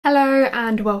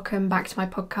and welcome back to my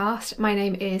podcast. My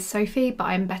name is Sophie, but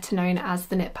I'm better known as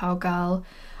the Knit Purl Girl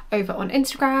over on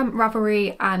Instagram,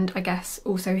 Ravelry, and I guess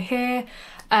also here.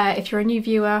 If you're a new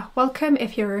viewer, welcome.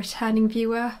 If you're a returning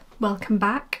viewer, welcome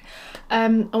back. I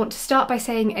want to start by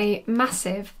saying a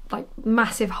massive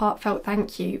heartfelt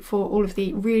thank you for all of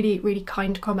the really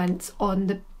kind comments on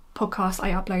the podcast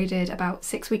I uploaded about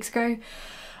 6 weeks ago.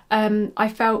 I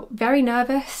felt very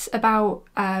nervous about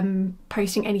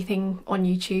posting anything on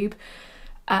YouTube,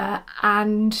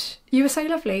 and you were so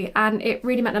lovely and it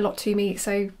really meant a lot to me,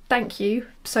 so thank you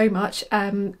so much.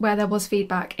 Where there was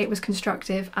feedback, it was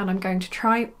constructive, and I'm going to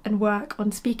try and work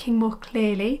on speaking more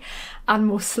clearly and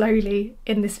more slowly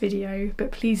in this video,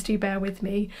 but please do bear with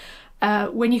me.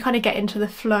 When you kind of get into the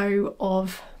flow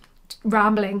of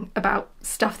rambling about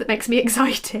stuff that makes me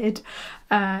excited,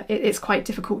 it's quite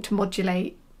difficult to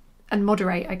modulate and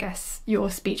moderate, I guess, your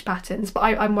speech patterns, but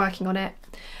I'm working on it.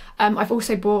 I've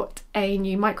also bought a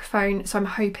new microphone, so I'm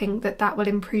hoping that that will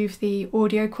improve the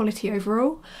audio quality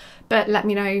overall, but let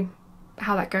me know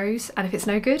how that goes, and if it's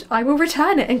no good, I will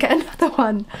return it and get another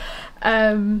one.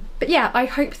 But yeah, I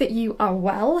hope that you are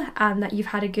well and that you've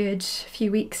had a good few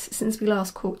weeks since we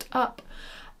last caught up.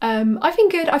 I've been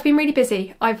good, I've been really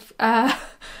busy. I've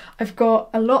got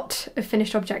a lot of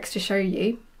finished objects to show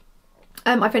you.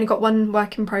 I've only got one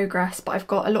work in progress, but I've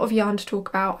got a lot of yarn to talk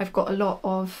about. I've got a lot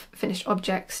of finished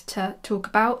objects to talk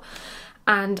about,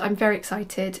 and I'm very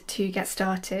excited to get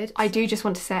started. I do just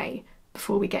want to say,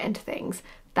 before we get into things,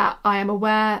 that I am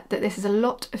aware that this is a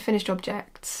lot of finished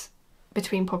objects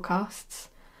between podcasts.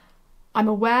 I'm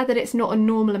aware that it's not a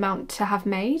normal amount to have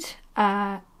made.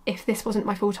 If this wasn't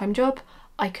my full-time job,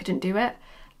 I couldn't do it,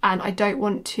 and I don't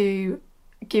want to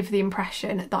give the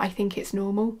impression that I think it's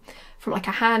normal from like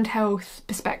a hand health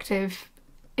perspective,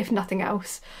 if nothing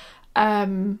else.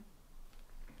 I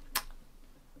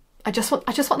just want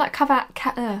that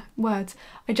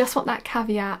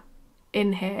caveat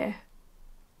in here.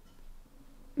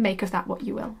 Make of that what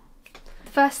you will.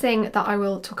 The first thing that I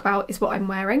will talk about is what I'm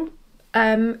wearing.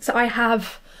 So I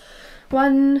have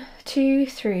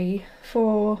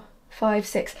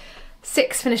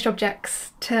 6 finished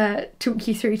objects to talk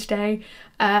you through today,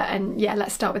 and yeah,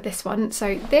 let's start with this one.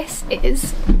 So this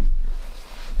is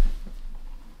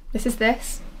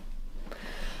this.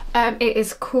 It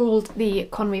is called the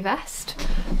Conwy vest,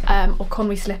 or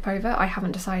Conwy Slipover, I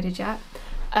haven't decided yet,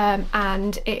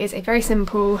 and it is a very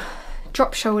simple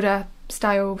drop shoulder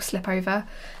style slipover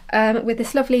with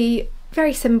this lovely,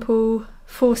 very simple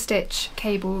 4-stitch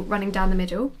cable running down the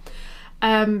middle.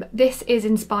 This is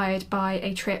inspired by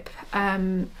a trip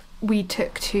we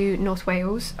took to North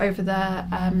Wales over the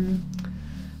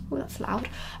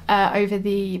over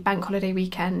the bank holiday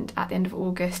weekend at the end of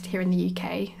August here in the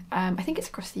UK. I think it's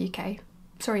across the UK,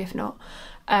 sorry if not.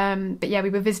 But yeah, we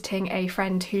were visiting a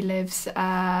friend who lives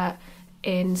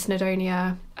in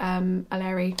Snowdonia,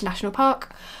 Allery National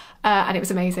Park, and it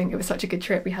was amazing. It was such a good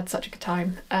trip, we had such a good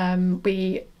time.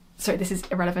 Sorry, this is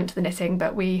irrelevant to the knitting,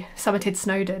 but we summited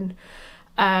Snowdon,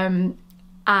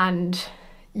 and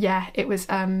yeah, it was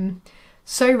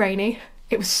so rainy.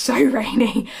 It was so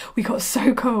rainy. We got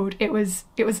so cold. It was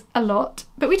a lot,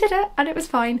 but we did it and it was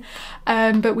fine.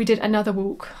 But we did another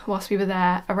walk whilst we were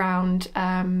there around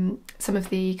some of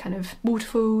the kind of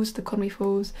waterfalls, the Conwy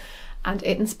Falls, and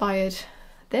it inspired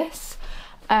this.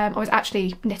 I was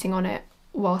actually knitting on it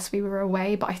whilst we were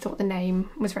away, but I thought the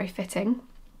name was very fitting.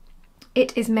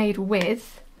 It is made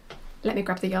with, let me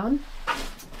grab the yarn.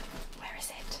 Where is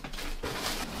it?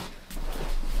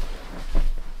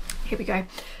 Here we go.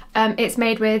 It's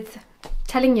made with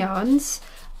Telling Yarns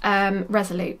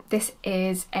Resolute. This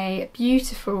is a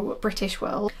beautiful British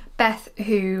wool. Beth,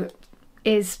 who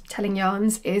is Telling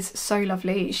Yarns, is so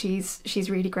lovely. She's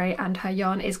really great, and her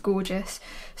yarn is gorgeous.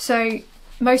 So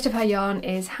most of her yarn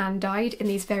is hand dyed in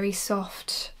these very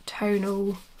soft,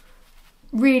 tonal,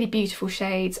 really beautiful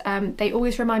shades. They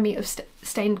always remind me of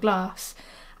stained glass,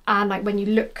 and like when you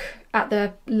look at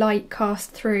the light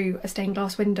cast through a stained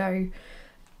glass window,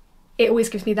 it always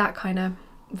gives me that kind of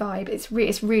vibe. It's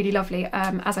really lovely.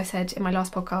 As I said in my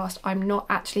last podcast, I'm not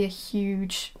actually a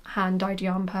huge hand dyed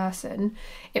yarn person.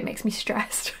 It makes me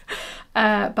stressed,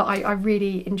 but I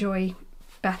really enjoy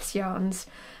Beth's yarns,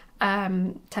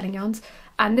 Telling Yarns,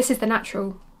 and this is the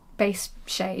natural base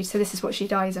shade, so this is what she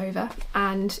dyes over,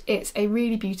 and it's a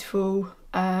really beautiful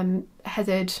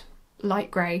heathered light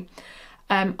grey.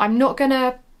 I'm not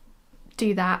gonna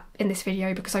do that in this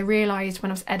video because I realised when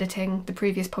I was editing the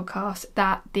previous podcast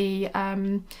that the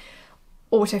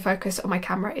autofocus on my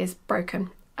camera is broken.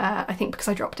 I think because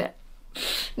I dropped it.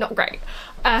 Not great.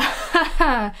 But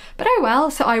oh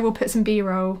well, so I will put some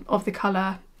B-roll of the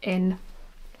colour in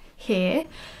here.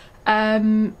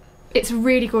 It's a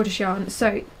really gorgeous yarn.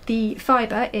 So the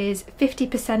fibre is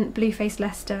 50% Blueface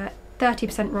Leicester,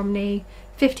 30% Romney,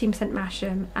 15%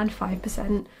 Masham and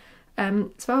 5%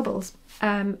 Svalbard.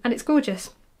 And it's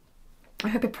gorgeous. I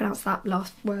hope I pronounced that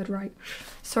last word right.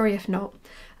 Sorry if not.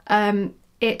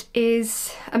 It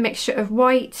is a mixture of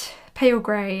white, pale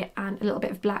grey and a little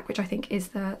bit of black, which I think is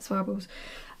the Svalbard.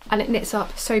 And it knits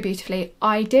up so beautifully.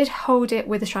 I did hold it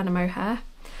with a strand of mohair.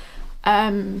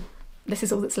 This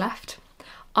is all that's left.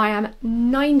 I am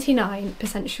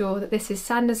 99% sure that this is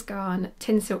Sandnes Garn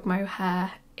Tynn Silk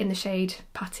Mohair in the shade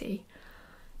Putty.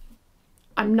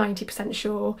 I'm 90%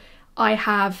 sure. I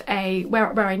have a,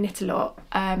 where I knit a lot,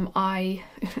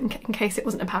 in case it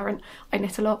wasn't apparent, I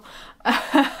knit a lot.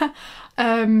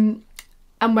 And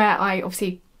where I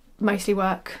obviously mostly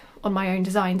work on my own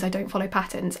designs, I don't follow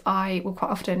patterns, I will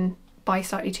quite often buy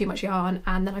slightly too much yarn,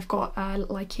 and then I've got a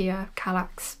little IKEA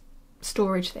Kallax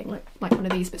storage thing, like one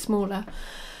of these but smaller,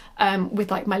 with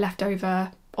like my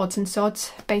leftover odds and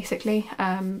sods basically.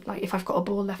 Like if I've got a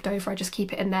ball left over, I just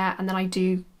keep it in there, and then I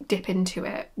do dip into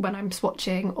it when I'm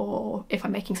swatching or if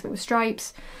I'm making something with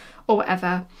stripes or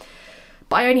whatever.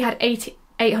 But I only had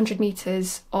 800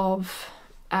 meters of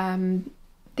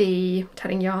the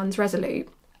Telling Yarns Resolute,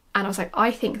 and I was like,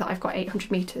 I think that I've got 800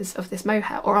 meters of this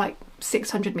mohair, or like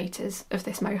 600 meters of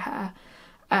this mohair,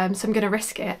 so I'm going to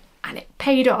risk it. And it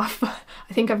paid off.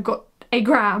 I think I've got a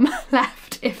gram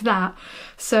left, if that.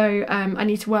 So I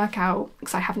need to work out,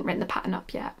 because I haven't written the pattern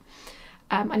up yet,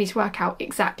 I need to work out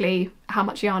exactly how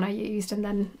much yarn I used, and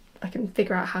then I can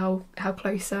figure out how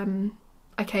close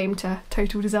I came to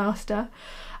total disaster.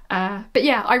 But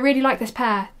yeah, I really like this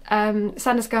pair.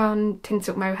 Sandnes Garn Tynn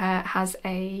Silk Mohair has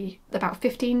about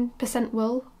 15%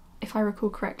 wool, if I recall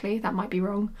correctly. That might be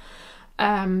wrong.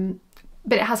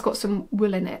 But it has got some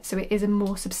wool in it, so it is a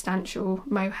more substantial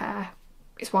mohair.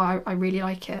 It's why I really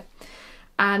like it.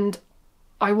 And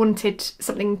I wanted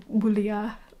something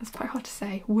woollier, that's quite hard to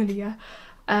say, woollier,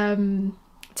 to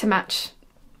match,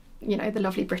 you know, the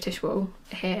lovely British wool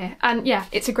here. And yeah,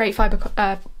 it's a great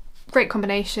fibre, great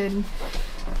combination.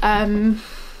 I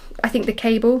think the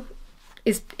cable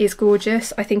is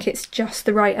gorgeous. I think it's just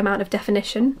the right amount of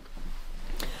definition.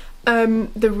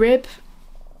 The rib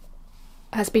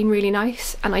has been really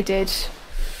nice, and I did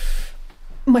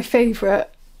my favourite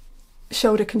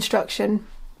shoulder construction,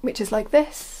 which is like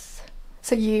this.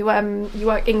 So you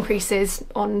work increases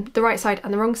on the right side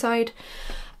and the wrong side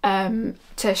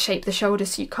to shape the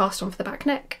shoulders, so you cast on for the back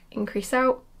neck, increase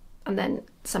out, and then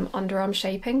some underarm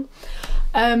shaping.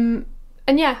 And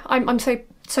yeah, I'm so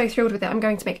thrilled with it. I'm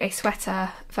going to make a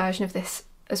sweater version of this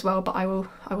as well, but I will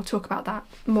talk about that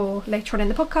more later on in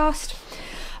the podcast.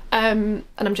 And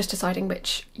I'm just deciding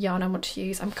which yarn I want to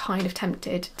use. I'm kind of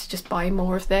tempted to just buy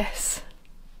more of this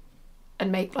and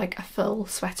make like a full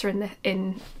sweater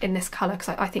in this colour, because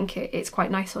I think it's quite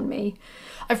nice on me.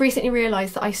 I've recently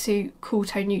realised that I suit cool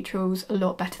tone neutrals a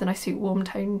lot better than I suit warm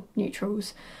tone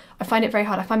neutrals. I find it very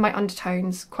hard. I find my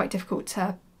undertones quite difficult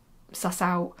to suss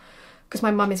out, because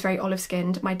my mum is very olive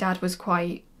skinned. My dad was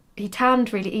he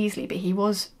tanned really easily, but he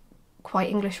was quite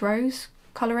English rose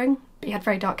colouring, but he had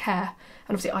very dark hair,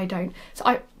 and obviously I don't.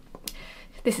 So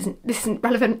this isn't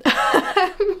relevant.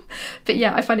 But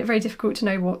yeah, I find it very difficult to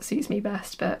know what suits me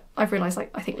best, but I've realised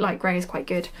I think light grey is quite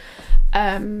good.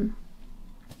 But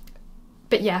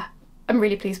yeah, I'm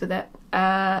really pleased with it.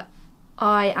 I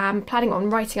am planning on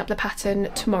writing up the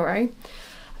pattern tomorrow,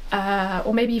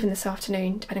 or maybe even this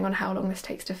afternoon, depending on how long this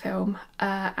takes to film,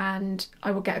 and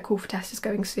I will get a call for testers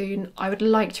going soon. I would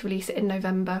like to release it in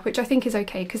November, which I think is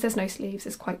okay because there's no sleeves,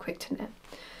 it's quite quick to knit.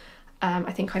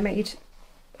 I think I'm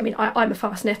a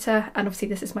fast knitter, and obviously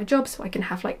this is my job, so I can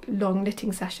have like long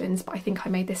knitting sessions, but I think I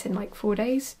made this in like 4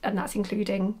 days, and that's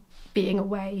including being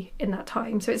away in that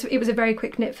time. So it was a very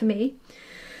quick knit for me.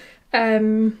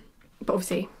 But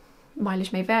obviously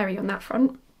mileage may vary on that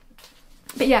front.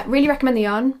 But yeah, really recommend the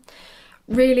yarn.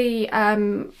 Really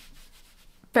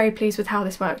very pleased with how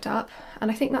this worked up, and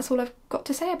I think that's all I've got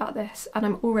to say about this, and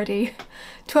I'm already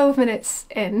 12 minutes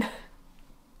in.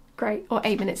 Great, or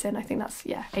 8 minutes in, I think that's,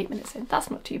 yeah, 8 minutes in, that's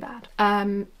not too bad.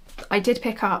 I did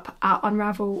pick up our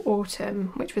Unravel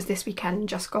Autumn, which was this weekend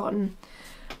just gone,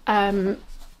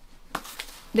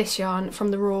 this yarn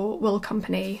from the Raw Wool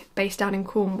Company based down in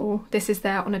Cornwall. This is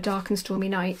there on a dark and stormy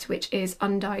night, which is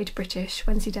undyed British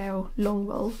Wensleydale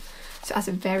Longwool, so it has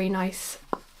a very nice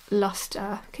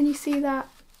lustre. Can you see that?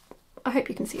 I hope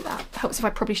you can see that. It helps if I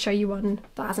probably show you one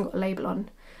that hasn't got a label on,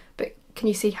 but can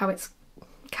you see how it's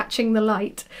catching the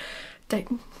light?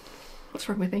 What's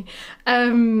wrong with me?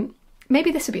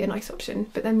 Maybe this would be a nice option,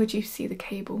 but then would you see the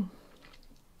cable?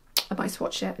 I might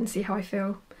swatch it and see how I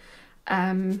feel.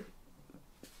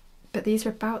 But these are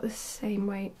about the same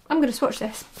weight. I'm going to swatch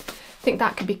this. I think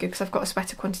that could be good because I've got a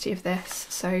sweater quantity of this,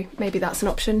 so maybe that's an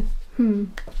option.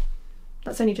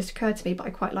 That's only just occurred to me, but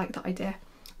I quite like that idea.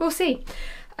 We'll see.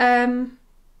 Yeah,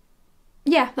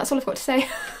 that's all I've got to say.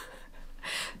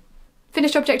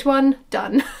 Finished object 1,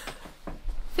 done.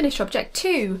 Finished object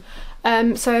 2.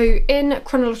 So in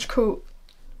chronological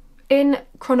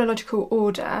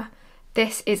order,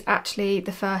 this is actually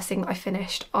the first thing that I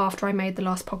finished after I made the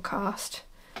last podcast,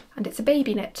 and it's a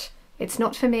baby knit. It's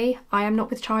not for me, I am not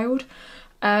with child,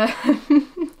 but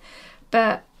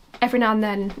every now and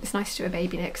then it's nice to do a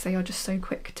baby knit because they are just so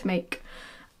quick to make,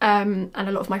 and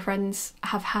a lot of my friends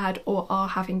have had or are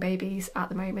having babies at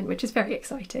the moment, which is very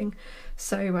exciting.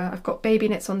 So I've got baby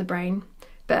knits on the brain,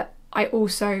 but I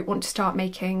also want to start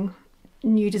making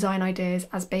new design ideas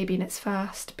as baby knits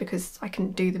first, because I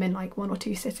can do them in like 1 or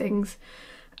 2 sittings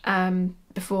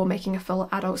before making a full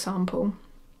adult sample.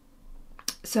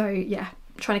 So yeah,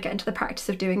 trying to get into the practice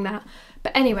of doing that.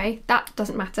 But anyway, that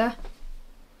doesn't matter.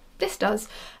 This does.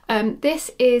 This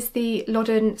is the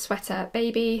Loddon Sweater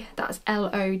Baby. That's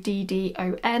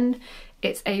Loddon.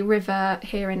 It's a river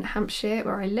here in Hampshire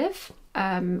where I live,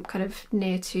 kind of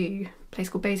near to a place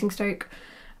called Basingstoke.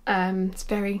 It's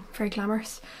very, very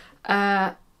glamorous.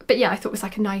 But yeah, I thought it was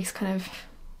like a nice kind of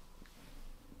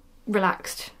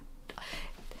relaxed,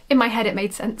 in my head it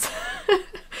made sense.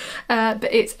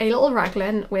 But it's a little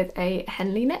raglan with a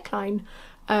Henley neckline.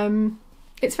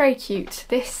 It's very cute.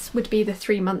 This would be the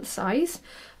 3-month size.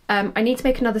 I need to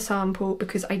make another sample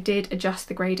because I did adjust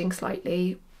the grading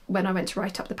slightly when I went to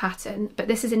write up the pattern, but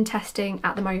this is in testing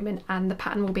at the moment and the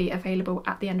pattern will be available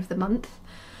at the end of the month.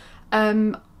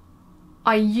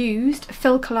 I used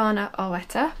FIlcolana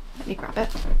Arwetta. Let me grab it.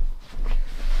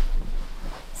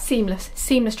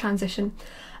 Seamless transition.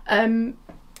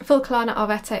 FIlcolana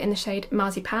Arwetta in the shade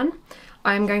Marzipan.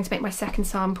 I'm going to make my second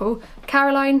sample.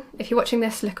 Caroline, if you're watching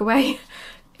this, look away.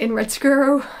 In Red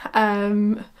Squirrel.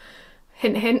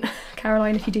 Hint hint,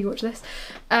 Caroline, if you do watch this.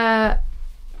 And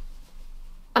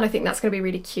I think that's going to be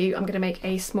really cute. I'm going to make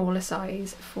a smaller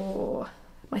size for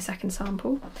my second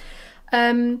sample.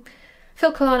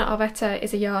 FIlcolana Arwetta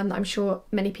is a yarn that I'm sure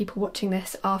many people watching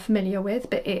this are familiar with,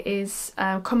 but it is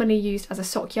commonly used as a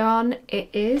sock yarn. It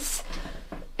is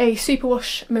a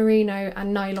superwash merino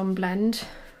and nylon blend.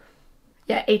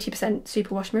 Yeah, 80%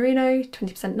 superwash merino,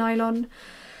 20% nylon.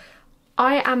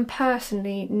 I am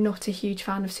personally not a huge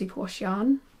fan of superwash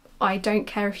yarn. I don't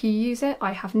care if you use it.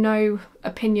 I have no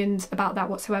opinions about that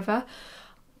whatsoever.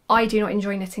 I do not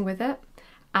enjoy knitting with it,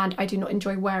 and I do not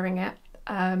enjoy wearing it.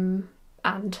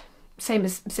 And same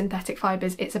as synthetic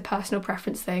fibres, it's a personal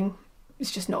preference thing.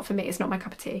 It's just not for me, it's not my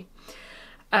cup of tea.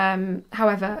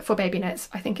 However, for baby knits,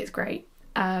 I think it's great.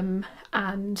 And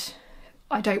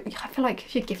I feel like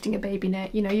if you're gifting a baby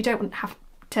knit, you know, you don't have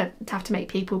to make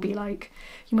people be like,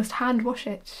 you must hand wash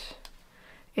it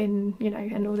in, you know,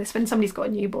 and all this. When somebody's got a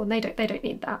newborn, they don't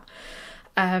need that.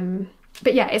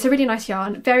 But yeah, it's a really nice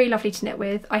yarn, very lovely to knit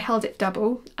with. I held it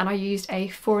double and I used a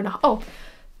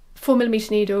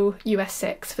 4mm needle US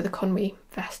 6 for the Conwy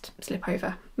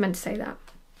Slipover. Meant to say that.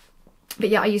 But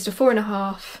yeah, I used a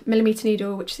 4.5mm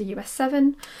needle, which is a US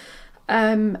 7.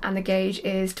 And the gauge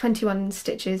is 21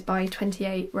 stitches by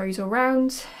 28 rows or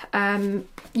rounds.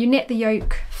 You knit the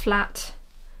yoke flat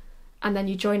and then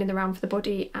you join in the round for the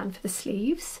body and for the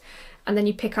sleeves, and then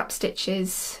you pick up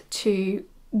stitches to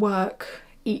work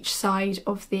each side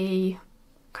of the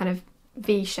kind of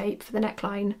V shape for the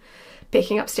neckline,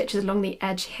 picking up stitches along the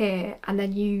edge here, and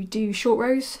then you do short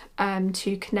rows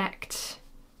to connect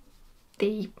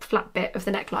the flat bit of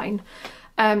the neckline.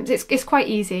 It's quite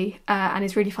easy and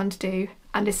it's really fun to do,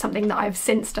 and is something that I've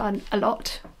since done a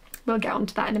lot. We'll get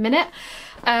onto that in a minute.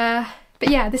 But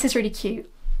yeah, this is really cute.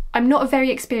 I'm not a very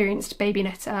experienced baby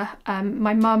knitter.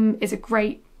 My mum is a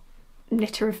great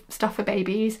knitter of stuff for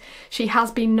babies. She has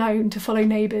been known to follow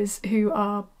neighbours who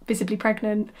are visibly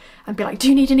pregnant and be like, do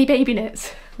you need any baby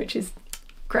knits? Which is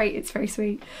great, it's very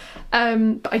sweet.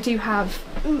 But I do have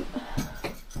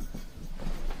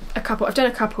a couple. I've done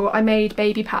a couple. I made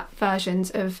baby pat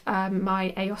versions of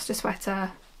my Aosta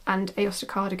sweater and Aosta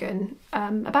cardigan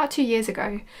about 2 years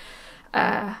ago.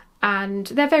 And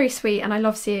they're very sweet and I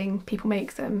love seeing people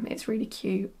make them. It's really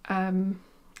cute. Yeah,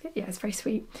 it's very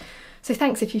sweet. So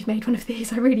thanks if you've made one of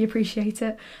these, I really appreciate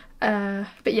it.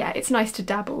 But yeah, it's nice to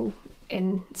dabble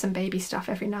in some baby stuff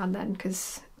every now and then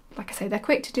because, like I say, they're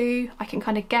quick to do. I can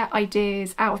kind of get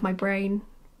ideas out of my brain,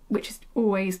 which is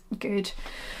always good,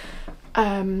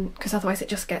 because otherwise it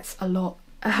just gets a lot.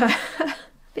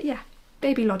 But yeah,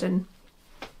 baby Loddon.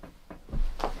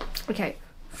 Okay,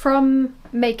 from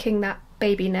making that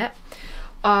baby knit,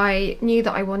 I knew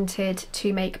that I wanted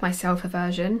to make myself a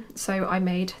version, so I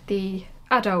made the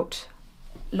adult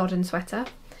Loddon Sweater.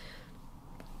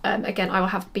 Again, I will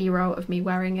have B-roll of me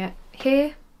wearing it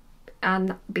here, and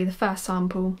that will be the first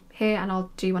sample here, and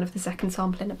I'll do one of the second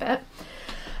sample in a bit.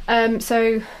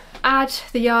 So add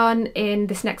the yarn in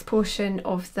this next portion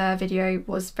of the video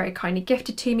was very kindly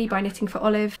gifted to me by Knitting for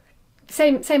Olive.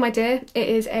 Same idea. It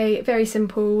is a very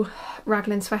simple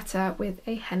raglan sweater with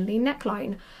a Henley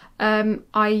neckline.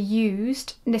 I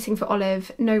used Knitting for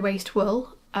Olive no waste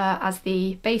wool as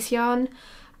the base yarn,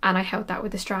 and I held that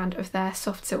with a strand of their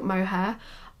Soft Silk Mohair.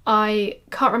 I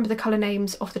can't remember the colour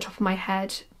names off the top of my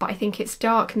head, but I think it's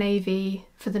dark navy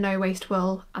for the no waste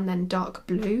wool and then dark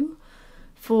blue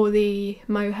for the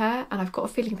mohair, and I've got a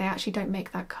feeling they actually don't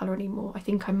make that colour anymore. I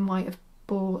think I might have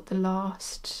bought the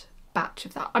last batch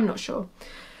of that, I'm not sure.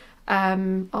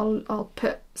 I'll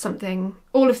put something,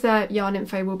 all of the yarn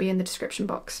info will be in the description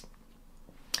box.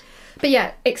 But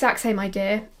yeah, exact same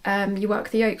idea. You work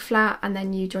the yoke flat and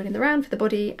then you join in the round for the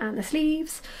body and the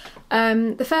sleeves.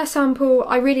 The first sample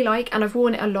I really like, and I've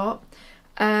worn it a lot.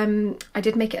 I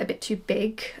did make it a bit too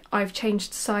big. I've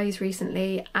changed size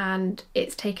recently and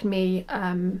it's taken me,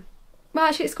 well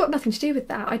actually it's got nothing to do with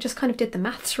that, I just kind of did the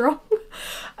maths wrong.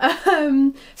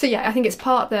 So yeah, I think it's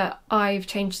part that I've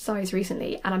changed size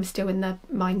recently and I'm still in the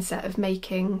mindset of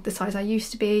making the size I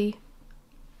used to be,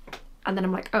 and then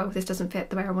I'm like, oh, this doesn't fit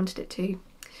the way I wanted it to.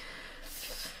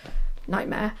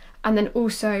 Nightmare. And then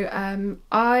also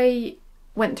I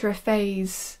went through a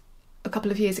phase a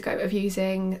couple of years ago of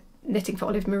using Knitting for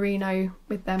Olive merino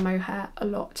with their mohair a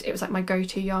lot. It was like my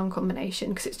go-to yarn combination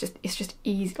because it's just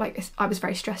easy. Like I was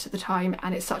very stressed at the time,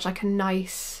 and it's such like a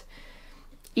nice,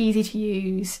 easy to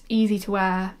use, easy to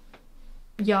wear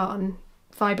yarn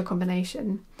fibre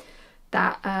combination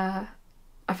that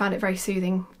I found it very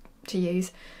soothing to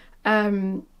use.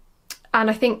 And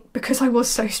I think because I was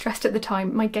so stressed at the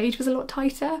time, my gauge was a lot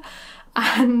tighter,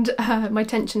 and my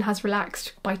tension has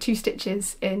relaxed by 2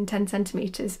 stitches in 10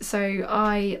 centimetres. So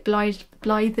I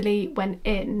blithely went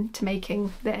in to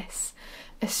making this,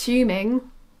 assuming,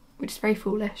 which is very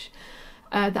foolish,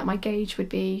 that my gauge would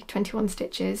be 21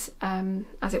 stitches,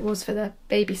 as it was for the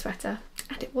baby sweater.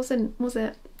 And it wasn't, was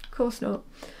it? Of course not.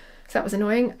 So that was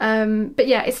annoying. But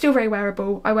yeah, it's still very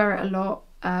wearable. I wear it a lot,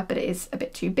 but it is a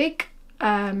bit too big.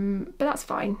 But that's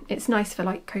fine. It's nice for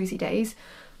like cosy days.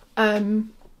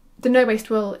 The no waste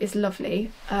wool is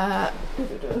lovely. I've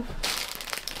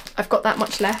got that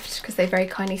much left because they very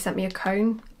kindly sent me a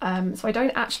cone. So I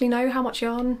don't actually know how much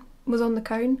yarn was on the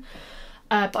cone,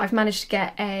 but I've managed to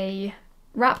get a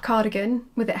wrap cardigan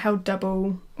with it held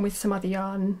double with some other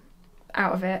yarn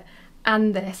out of it,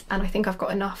 and this, and I think I've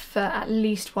got enough for at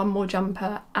least one more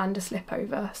jumper and a slip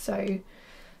over. So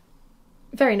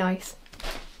very nice.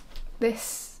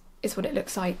 This is what it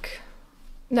looks like.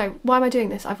 No, why am I doing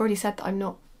this? I've already said that I'm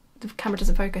not, the camera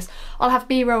doesn't focus. I'll have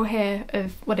B-roll here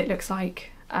of what it looks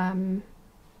like in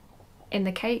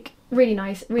the cake. Really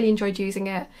nice, really enjoyed using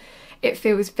it. It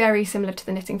feels very similar to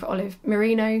the Knitting for Olive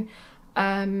merino,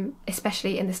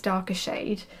 especially in this darker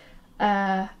shade.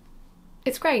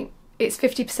 It's great. It's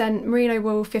 50% merino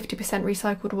wool, 50%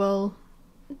 recycled wool.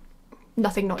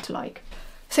 Nothing not to like.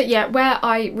 So yeah, where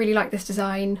I really like this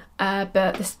design,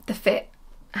 but the fit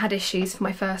had issues for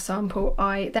my first sample,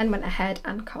 I then went ahead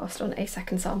and cast on a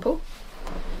second sample.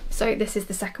 So this is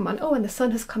the second one. Oh, and the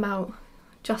sun has come out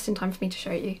just in time for me to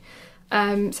show you.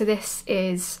 So this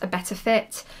is a better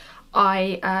fit.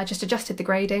 I just adjusted the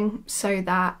grading so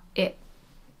that it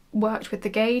worked with the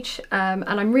gauge, and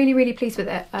I'm really pleased with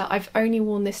it. I've only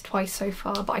worn this twice so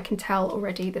far, but I can tell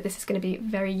already that this is going to be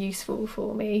very useful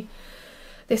for me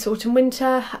this autumn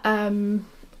winter.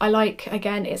 I like,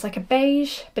 again, it's like a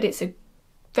beige, but it's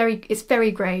very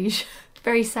greige,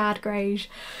 very sad greige,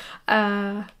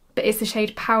 but it's the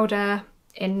shade Powder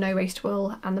in No Waste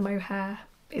Wool, and the mohair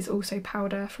is also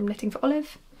Powder from Knitting for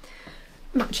Olive.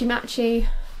 Matchy matchy,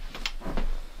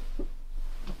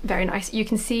 very nice. You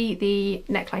can see the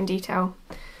neckline detail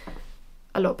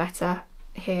a lot better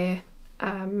here.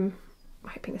 I'm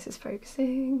hoping this is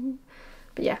focusing,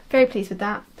 but yeah, very pleased with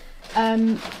that.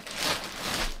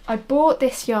 I bought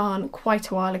this yarn quite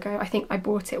a while ago. I think I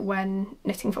bought it when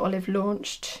Knitting for Olive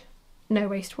launched No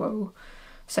Waste Wool.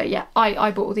 So yeah,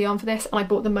 I bought all the yarn for this, and I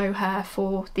bought the mohair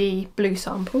for the blue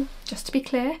sample, just to be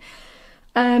clear.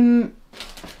 So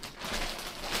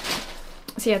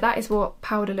yeah, that is what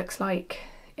Powder looks like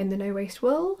in the No Waste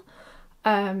Wool.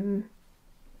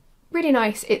 Really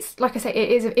nice. It's, like I say,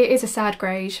 it is a sad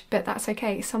greige, but that's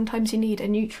okay. Sometimes you need a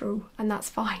neutral, and that's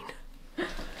fine.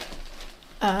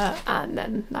 And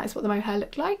then that is what the mohair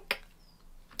looked like.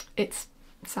 it's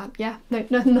sad. Yeah,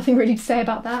 nothing really to say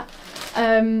about that.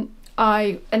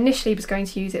 I initially was going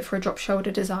to use it for a drop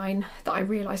shoulder design that I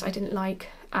realised I didn't like,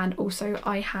 and also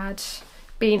I had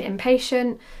been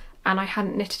impatient and I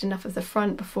hadn't knitted enough of the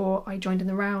front before I joined in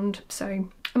the round, so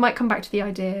I might come back to the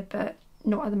idea, but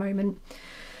not at the moment.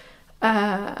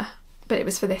 But it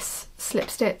was for this slip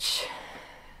stitch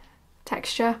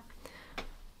texture,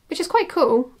 which is quite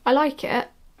cool. I like it.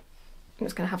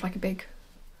 It's going to have like a big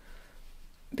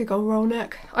old roll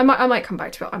neck. I might come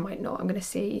back to it, I might not. I'm going to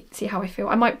see how I feel.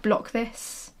 I might block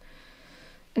this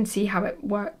and see how it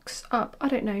works up. I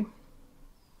don't know.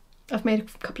 I've made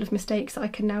a couple of mistakes that I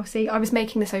can now see. I was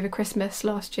making this over Christmas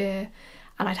last year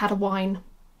and I'd had a wine.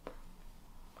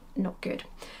 Not good.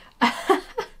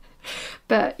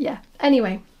 But yeah,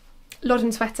 anyway,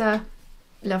 Loddon Sweater,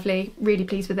 lovely, really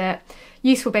pleased with it.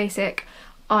 Useful basic.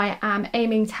 I am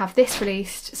aiming to have this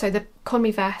released, so the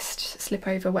Conwy vest,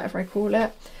 slipover, whatever I call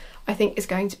it, I think is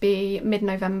going to be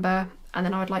mid-November, and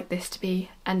then I would like this to be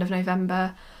end of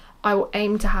November. I will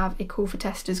aim to have a call for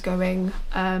testers going,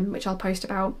 which I'll post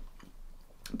about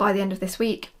by the end of this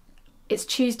week. It's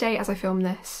Tuesday as I film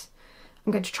this.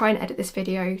 I'm going to try and edit this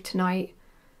video tonight,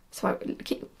 so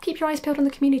keep your eyes peeled on the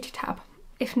community tab.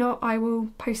 If not, I will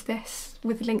post this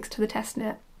with links to the test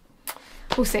knit.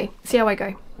 We'll see how I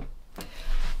go.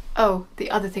 Oh, the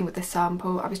other thing with this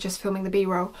sample, I was just filming the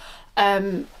B-roll.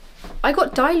 I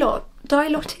got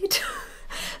dye-lotted.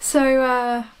 So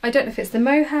I don't know if it's the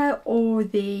mohair or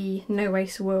the no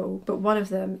waste wool, but one of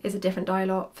them is a different dye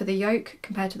lot for the yoke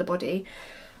compared to the body.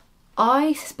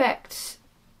 I suspect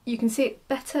you can see it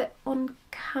better on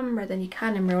camera than you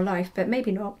can in real life, but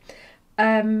maybe not.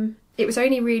 It was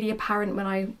only really apparent when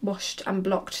I washed and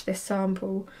blocked this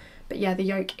sample, but yeah, the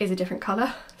yoke is a different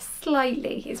colour,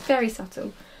 slightly. It's very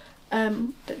subtle.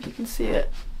 Don't think you can see it.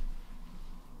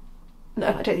 No,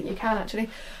 I don't think you can actually.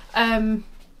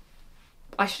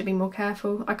 I should have been more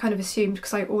careful. I kind of assumed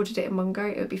because I ordered it in one go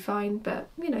it would be fine, but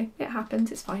you know, it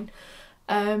happens, it's fine.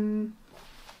 And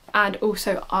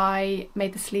also I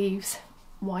made the sleeves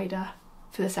wider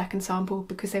for the second sample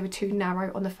because they were too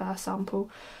narrow on the first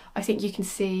sample. I think you can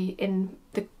see in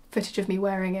the footage of me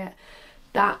wearing it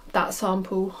that that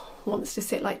sample wants to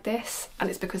sit like this, and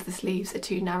it's because the sleeves are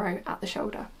too narrow at the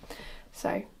shoulder.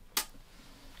 So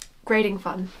grading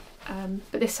fun,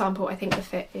 but this sample I think the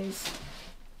fit is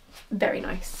very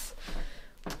nice.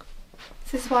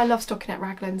 This is why I love stockinette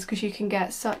raglans, because you can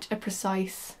get such a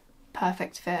precise,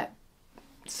 perfect fit.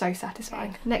 So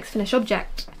satisfying. Next finished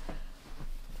object.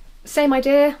 Same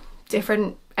idea,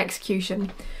 different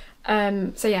execution.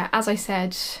 So yeah, as I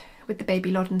said with the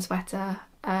baby Loddon sweater,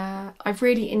 I've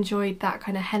really enjoyed that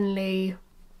kind of Henley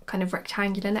kind of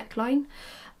rectangular neckline,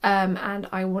 and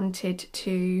I wanted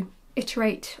to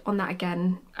iterate on that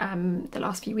again the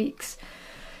last few weeks.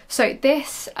 So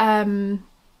this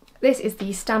is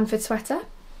the Stamford Sweater.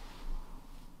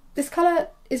 This colour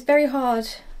is very hard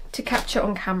to capture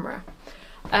on camera.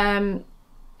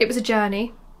 It was a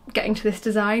journey getting to this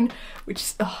design, which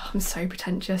is, oh, I'm so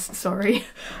pretentious, sorry.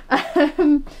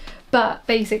 But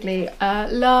basically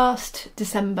last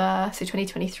December, so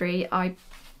 2023, I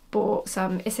bought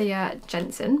some Isager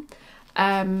Jensen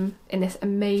in this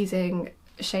amazing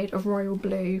shade of royal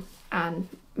blue and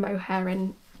mohair,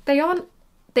 and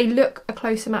they look a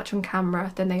closer match on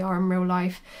camera than they are in real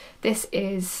life. This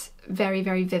is very,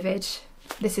 very vivid.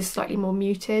 This is slightly more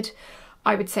muted.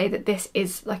 I would say that this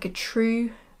is like a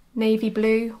true navy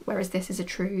blue, whereas this is a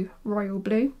true royal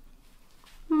blue.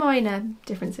 Minor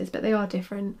differences, but they are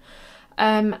different.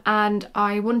 And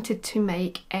I wanted to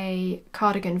make a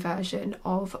cardigan version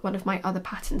of one of my other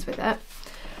patterns with it.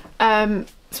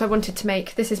 So I wanted to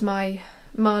make, this is my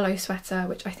Marlowe sweater,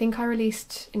 which I think I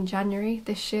released in January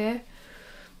this year.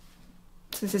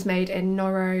 So this is made in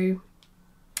Norro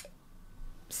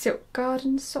Silk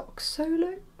Garden Sock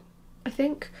Solo, I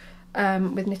think,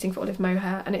 with knitting for olive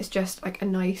mohair, and it's just like a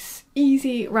nice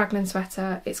easy raglan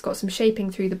sweater. It's got some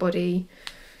shaping through the body,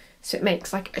 so it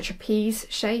makes like a trapeze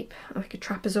shape, like a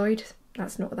trapezoid.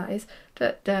 That's not what that is.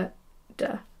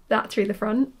 That through the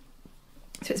front.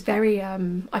 So it's very,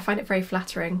 I find it very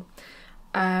flattering.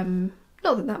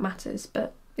 Not that that matters,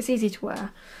 but it's easy to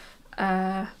wear.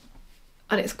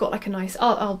 And it's got like a nice,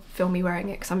 I'll film me wearing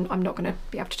it because I'm not going to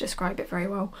be able to describe it very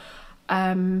well.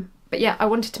 But yeah, I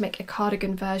wanted to make a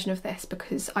cardigan version of this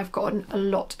because I've gotten a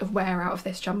lot of wear out of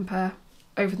this jumper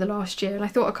over the last year, and I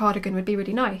thought a cardigan would be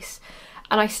really nice.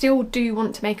 And I still do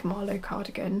want to make a Marlowe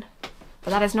cardigan,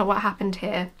 but that is not what happened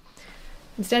here.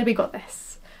 Instead we got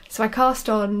this. So I cast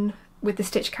on with the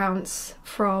stitch counts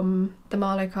from the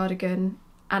Marlowe cardigan,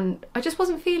 and I just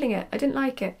wasn't feeling it. I didn't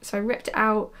like it. So I ripped it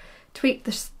out, tweaked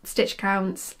the stitch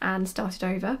counts and started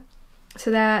over. So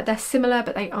they're similar,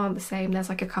 but they aren't the same. There's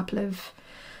like a couple of,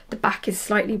 the back is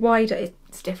slightly wider,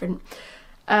 it's different.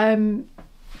 And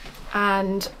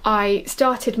I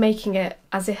started making it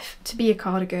as if to be a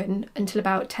cardigan until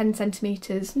about 10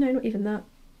 centimetres, no, not even that,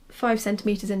 5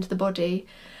 centimetres into the body.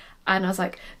 And I was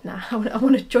like, nah, I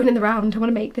want to join in the round. I want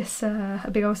to make this a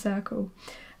big old circle.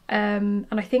 And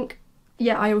I think,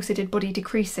 yeah, I also did body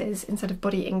decreases instead of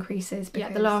body increases. But yeah,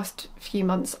 the last few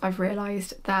months I've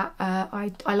realised that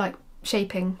I like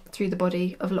shaping through the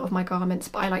body of a lot of my garments,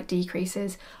 but I like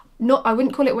decreases. I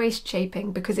wouldn't call it waist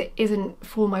shaping because it isn't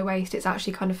for my waist, it's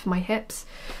actually kind of for my hips.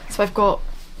 So I've got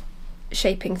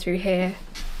shaping through here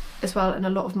as well, and a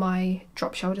lot of my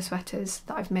drop shoulder sweaters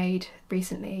that I've made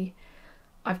recently,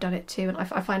 I've done it too, and I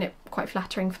find it quite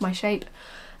flattering for my shape.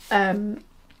 So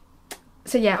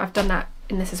yeah, I've done that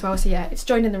in this as well. So yeah, it's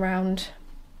joined in the round,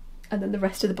 and then the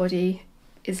rest of the body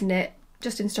is knit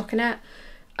just in stockinette.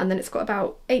 And then it's got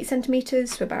about 8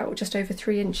 centimetres to about just over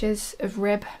 3 inches of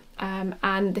rib,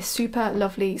 and this super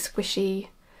lovely squishy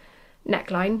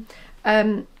neckline.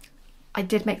 I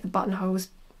did make the buttonholes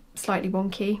slightly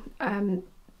wonky.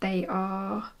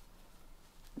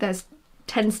 There's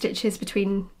 10 stitches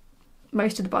between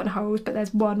most of the buttonholes, but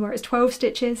there's one where it's 12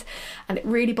 stitches, and it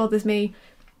really bothers me.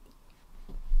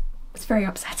 It's very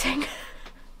upsetting.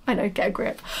 I know, get a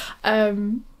grip.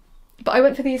 But I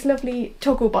went for these lovely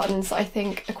toggle buttons that I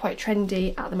think are quite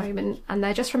trendy at the moment, and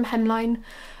they're just from Hemline.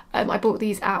 I bought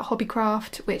these at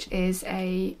Hobbycraft, which is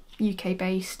a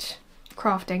UK-based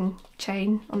crafting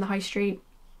chain on the high street.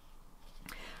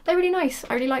 They're really nice.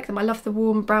 I really like them. I love the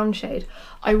warm brown shade.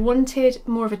 I wanted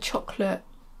more of a chocolate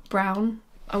brown.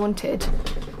 I wanted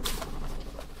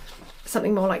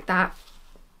something more like that,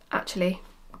 actually.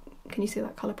 Can you see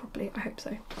that colour properly? I hope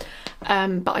so.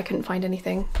 But I couldn't find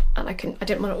anything, and I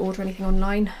didn't want to order anything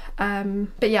online.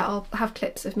 But yeah, I'll have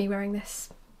clips of me wearing this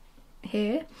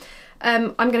here.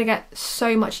 I'm going to get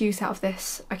so much use out of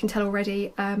this, I can tell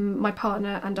already. My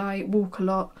partner and I walk a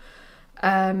lot.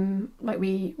 Like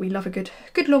we love a good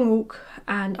long walk,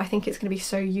 and I think it's going to be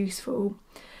so useful,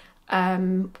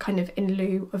 kind of in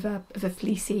lieu of a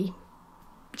fleecy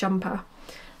jumper.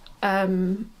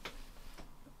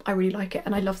 I really like it,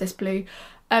 and I love this blue.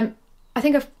 I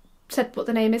think I've said what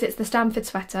the name is. It's the Stamford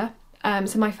Sweater.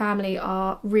 So my family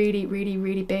are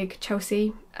really big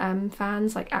Chelsea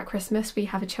fans. Like at Christmas we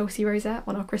have a Chelsea rosette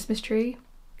on our Christmas tree.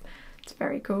 It's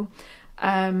very cool.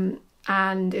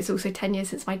 And it's also 10 years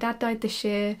since my dad died this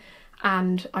year,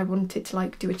 and I wanted to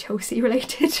like do a Chelsea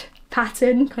related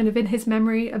pattern kind of in his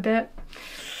memory a bit.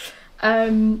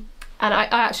 And I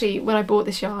actually, when I bought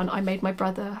this yarn, I made my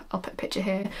brother, I'll put a picture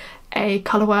here, a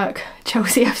colourwork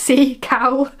Chelsea FC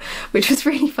cowl, which was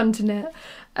really fun to knit.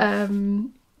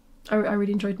 I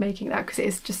really enjoyed making that because it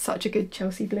is just such a good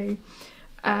Chelsea blue.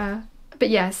 But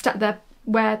yeah,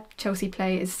 where Chelsea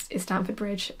play is Stamford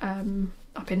Bridge,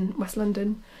 up in West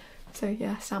London. So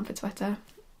yeah, Stamford Sweater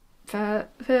for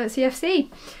CFC.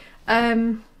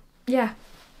 Yeah,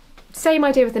 same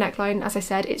idea with the neckline. As I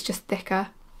said, it's just thicker.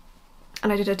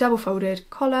 And I did a double folded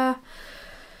collar,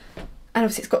 and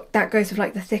obviously that goes with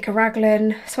like the thicker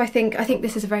raglan. So I think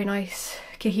this is a very nice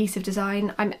cohesive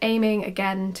design. I'm aiming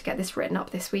again to get this written up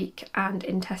this week and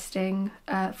in testing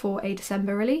for a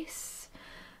December release.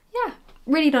 Yeah,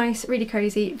 really nice, really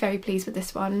cozy, very pleased with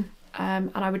this one. And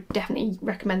I would definitely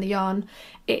recommend the yarn.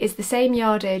 It is the same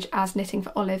yardage as Knitting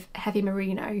for Olive Heavy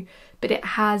Merino, but it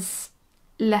has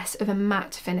less of a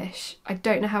matte finish. I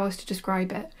don't know how else to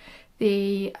describe it.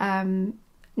 The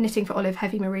Knitting for Olive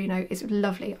Heavy Merino is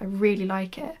lovely. I really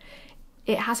like it.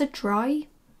 It has a dry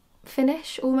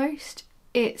finish almost.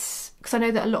 It's because I know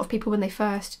that a lot of people when they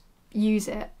first use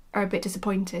it are a bit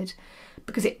disappointed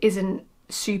because it isn't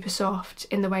super soft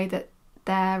in the way that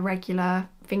their regular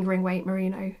fingering weight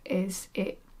merino is.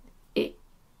 It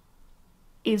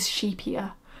is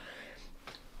sheepier.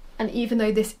 And even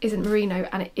though this isn't merino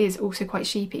and it is also quite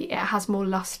sheepy, it has more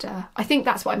luster. I think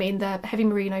that's what I mean. The heavy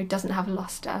merino doesn't have a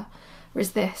luster,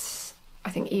 whereas this, I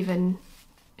think even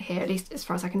here, at least as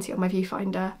far as I can see on my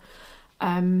viewfinder,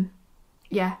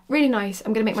 yeah, really nice.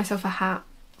 I'm going to make myself a hat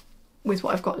with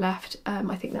what I've got left.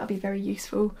 I think that'll be very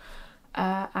useful.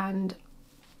 And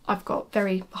I've got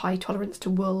very high tolerance to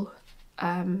wool,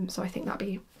 so I think that'll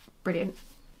be brilliant.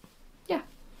 Yeah.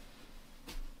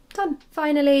 Done.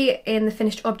 Finally, in the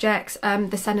finished objects,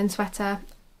 the Sennen Sweater.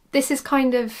 This is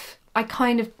I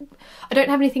don't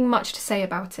have anything much to say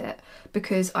about it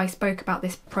because I spoke about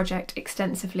this project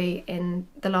extensively in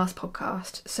the last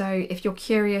podcast. So if you're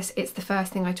curious, it's the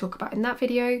first thing I talk about in that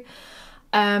video.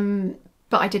 But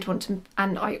I did want to,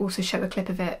 and I also show a clip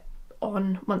of it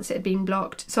on once it had been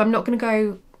blocked. So I'm not going to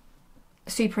go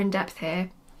super in depth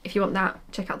here. If you want that,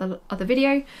 check out the other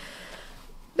video.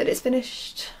 But it's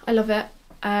finished. I love it.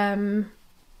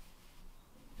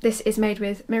 This is made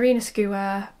with Marina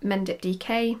Skua Mendip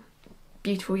DK.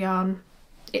 Beautiful yarn.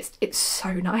 It's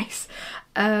so nice.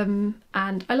 And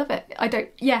I love it.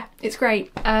 It's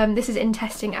great. This is in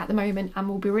testing at the moment and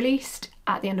will be released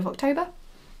at the end of October.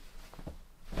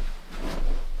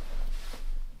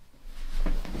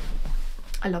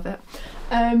 I love it.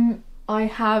 I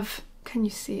have, can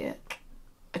you see it?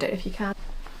 I don't know if you can.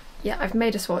 Yeah, I've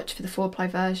made a swatch for the 4-ply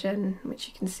version, which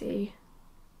you can see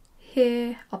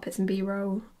here. I'll put some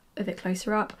B-roll of it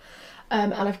closer up.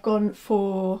 And I've gone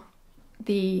for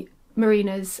the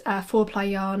Marina's 4-ply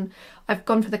yarn. I've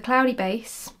gone for the cloudy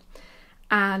base,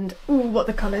 and ooh, what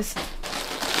the colours.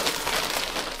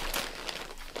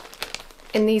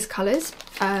 In these colours,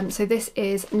 so this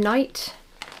is Night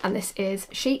and this is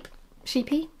Sheep.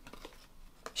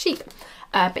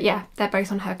 But yeah, they're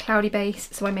both on her cloudy base,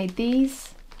 so I made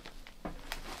these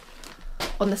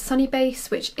on the sunny base,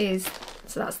 which is,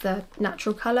 so that's the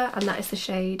natural colour, and that is the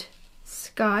shade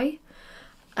Sky.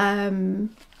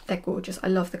 They're gorgeous. I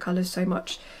love the colours so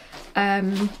much.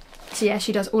 So yeah,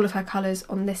 she does all of her colours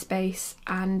on this base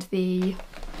and the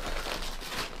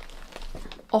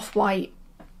off-white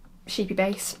sheepy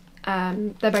base.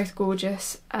 They're both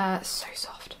gorgeous. So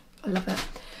soft. I love it.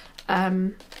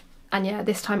 And yeah,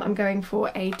 this time I'm going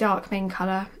for a dark main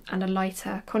colour and a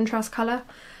lighter contrast colour.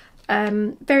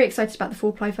 Very excited about the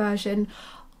 4-ply version.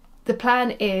 The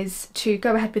plan is to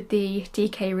go ahead with the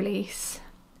DK release,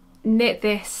 knit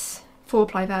this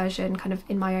 4-ply version kind of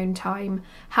in my own time,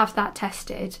 have that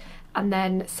tested, and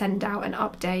then send out an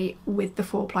update with the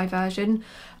 4-ply version.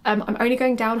 I'm only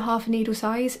going down half a needle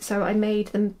size, so I made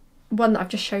the one that I've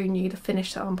just shown you, the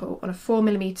finished sample, on a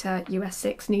 4mm US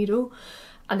 6 needle,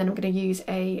 and then I'm going to use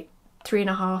a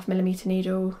 3.5mm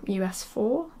needle US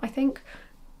 4, I think.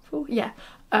 4? Yeah.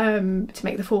 To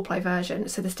make the 4-ply version.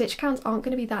 So the stitch counts aren't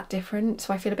going to be that different,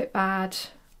 so I feel a bit bad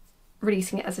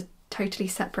releasing it as a totally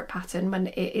separate pattern when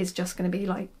it is just going to be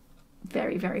like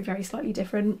very, very, very slightly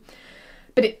different.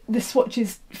 But the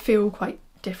swatches feel quite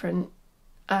different.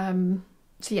 So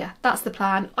yeah, that's the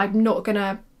plan. I'm not going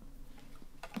to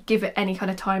give it any kind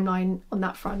of timeline on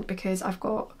that front because I've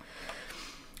got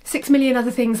 6 million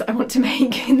other things that I want to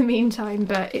make in the meantime,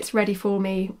 but it's ready for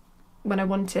me when I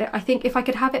want it. I think if I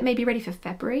could have it maybe ready for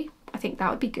February, I think that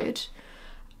would be good.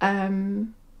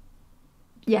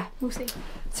 Yeah, we'll see.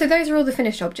 So those are all the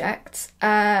finished objects.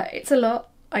 It's a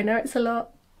lot. I know it's a lot.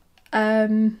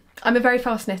 I'm a very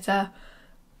fast knitter.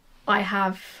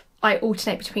 I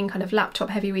alternate between kind of laptop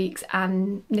heavy weeks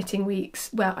and knitting weeks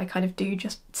where I kind of do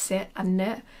just sit and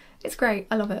knit. It's great.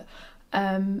 I love it.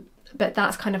 But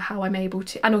that's kind of how I'm able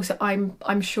to, and also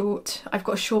I'm short. I've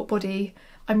got a short body.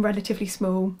 I'm relatively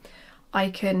small. I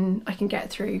can get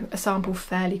through a sample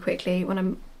fairly quickly when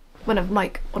I'm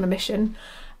like on a mission.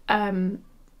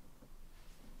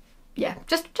 Yeah,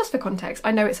 just for context,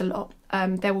 I know it's a lot.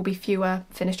 There will be fewer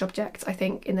finished objects, I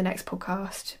think, in the next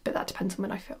podcast, but that depends on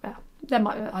when I feel. Yeah, there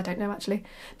might. I don't know actually.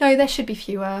 No, there should be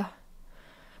fewer.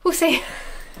 We'll see.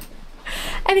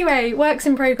 Anyway, works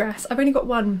in progress. I've only got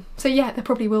one, so yeah, there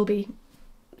probably will be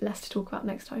less to talk about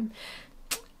next time.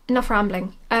 Enough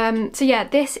rambling. So yeah,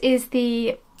 this is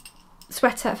the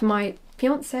sweater for my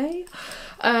fiance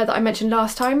that I mentioned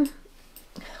last time.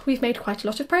 We've made quite a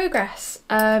lot of progress.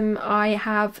 I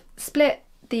have split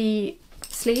the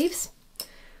sleeves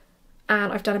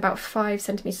and I've done about 5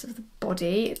 centimetres of the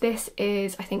body. This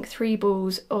is, I think, 3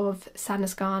 balls of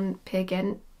Sandnes garn pig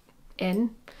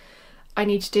in. I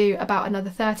need to do about another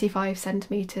 35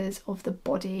 centimetres of the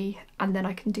body and then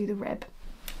I can do the rib.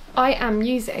 I am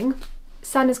using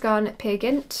Sandnes garn pig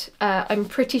int. I'm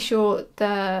pretty sure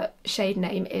the shade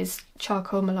name is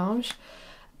Charcoal Melange.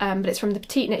 But it's from the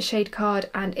Petite Knit shade card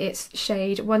and it's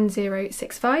shade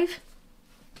 1065.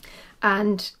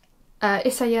 And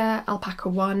Isager Alpaca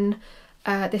 1.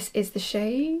 This is the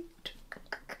shade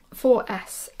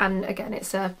 4S, and again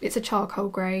it's a charcoal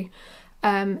grey.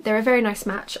 They're a very nice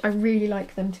match. I really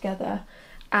like them together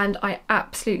and I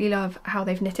absolutely love how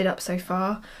they've knitted up so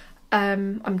far.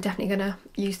 I'm definitely going to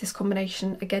use this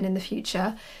combination again in the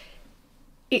future.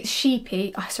 It's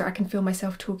sheepy. Oh, sorry, I can feel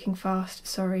myself talking fast,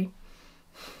 sorry.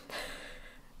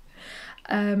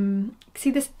 See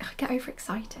this, I get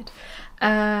overexcited.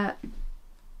 Yeah,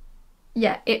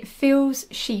 it feels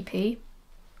sheepy,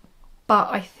 but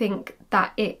I think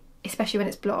that it, especially when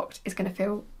it's blocked, is going to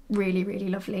feel really, really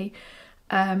lovely.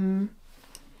 It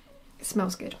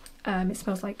smells good. It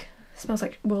smells like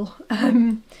wool.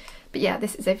 But yeah,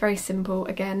 this is a very simple,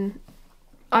 again,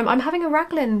 I'm having a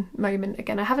raglan moment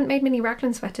again. I haven't made many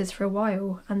raglan sweaters for a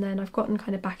while, and then I've gotten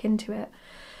kind of back into it.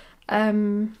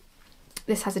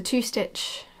 This has a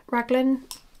 2-stitch raglan,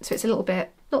 so it's a little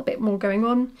bit more going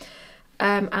on.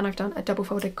 And I've done a double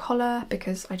folded collar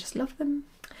because I just love them.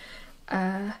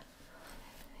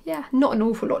 Yeah, not an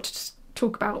awful lot to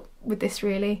talk about with this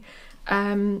really.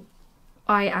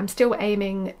 I am still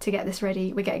aiming to get this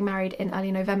ready. We're getting married in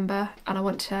early November and I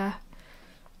want to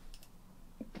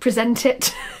present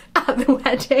it at the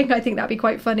wedding. I think that'd be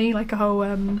quite funny, like a whole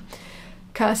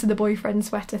curse of the boyfriend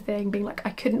sweater thing, being like,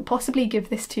 I couldn't possibly give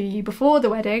this to you before the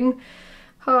wedding.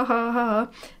 Ha ha ha.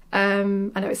 I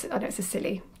know it's a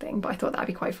silly thing, but I thought that'd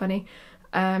be quite funny.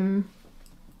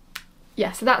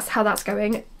 Yeah, so that's how that's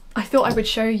going. I thought I would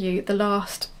show you the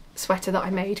last sweater that I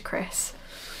made, Chris.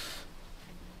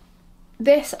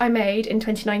 This I made in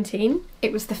 2019.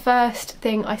 It was the first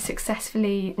thing I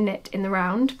successfully knit in the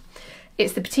round.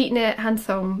 It's the Petite Knit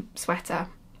hand-sewn sweater.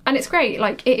 And it's great,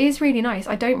 like it is really nice.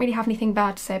 I don't really have anything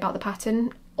bad to say about the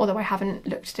pattern, although I haven't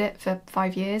looked at it for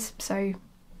 5 years, so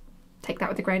take that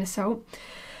with a grain of salt.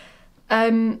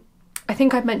 I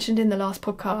think I've mentioned in the last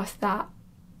podcast that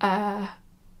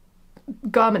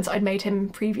garments I'd made him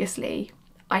previously,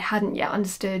 I hadn't yet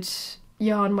understood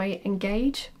yarn weight and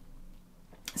gauge.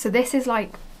 So this is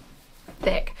like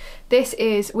thick. This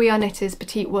is We Are Knitters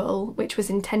Petite Wool, which was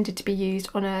intended to be used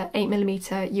on a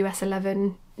 8mm US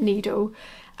 11 needle,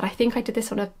 and I think I did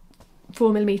this on a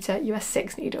 4mm US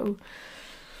 6 needle.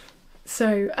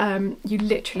 So you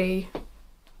literally,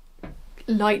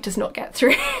 light does not get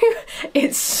through.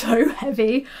 It's so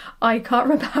heavy. I can't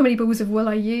remember how many balls of wool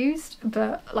I used,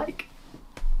 but like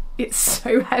it's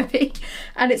so heavy,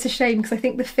 and it's a shame because I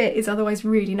think the fit is otherwise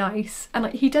really nice, and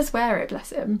like he does wear it,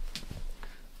 bless him.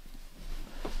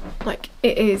 Like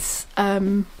it is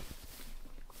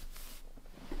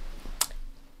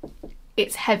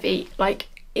it's heavy, like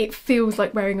it feels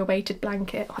like wearing a weighted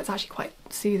blanket. Oh, it's actually quite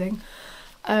soothing.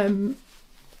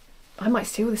 I might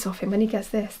steal this off him when he gets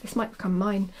this. This might become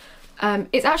mine.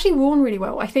 It's actually worn really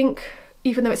well. I think,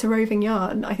 even though it's a roving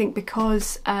yarn, I think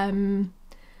because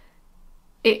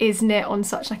it is knit on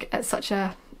such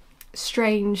a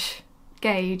strange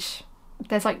gauge,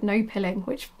 there's like no pilling,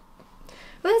 which,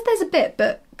 well, there's a bit,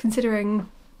 but considering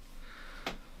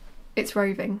it's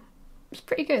roving, it's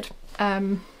pretty good.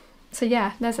 So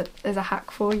yeah, there's a hack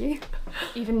for you.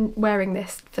 Even wearing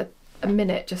this for a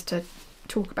minute just to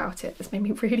talk about it has made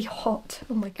me really hot.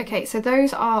 Oh my god. Okay, so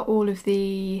those are all of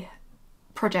the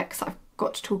projects that I've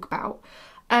got to talk about.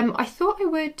 I thought I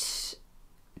would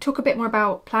talk a bit more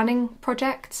about planning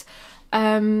projects.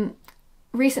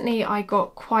 Recently I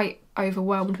got quite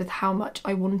overwhelmed with how much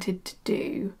I wanted to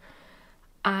do,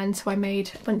 and so I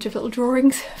made a bunch of little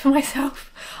drawings for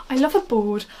myself. I love a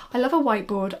board, I love a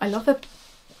whiteboard, I love a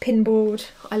pin board,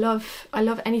 I love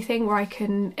anything where I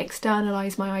can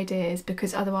externalise my ideas,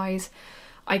 because otherwise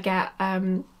I get,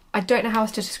 I don't know how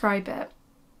else to describe it,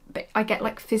 but I get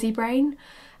like fizzy brain,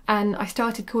 and I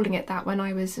started calling it that when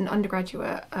I was an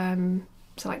undergraduate,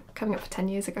 so like coming up for 10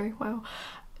 years ago. Wow.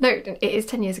 No, it is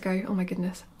 10 years ago. Oh my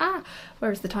goodness. Where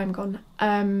has the time gone?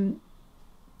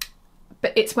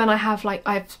 But it's when I have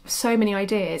so many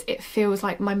ideas, it feels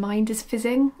like my mind is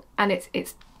fizzing, and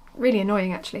it's really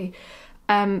annoying actually.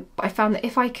 But I found that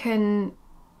if I can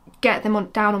get them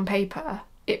down on paper,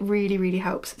 it really, really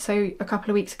helps. So a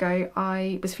couple of weeks ago,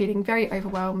 I was feeling very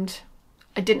overwhelmed.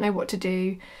 I didn't know what to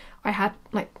do. I had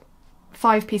like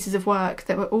 5 pieces of work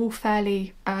that were all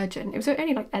fairly urgent. It was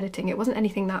only like editing. It wasn't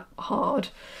anything that hard,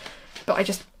 but I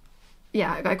just,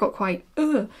 yeah, I got quite,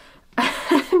 so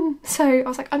I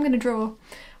was like, I'm going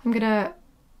to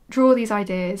draw these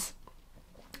ideas,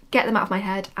 get them out of my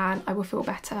head, and I will feel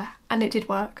better. And it did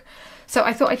work. So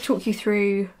I thought I'd talk you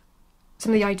through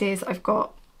some of the ideas that I've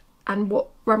got and where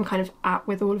I'm kind of at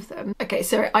with all of them. Okay,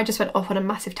 so I just went off on a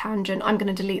massive tangent. I'm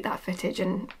going to delete that footage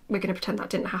and we're going to pretend that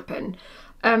didn't happen.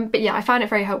 But yeah, I found it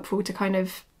very helpful to kind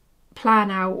of plan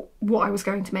out what I was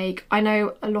going to make. I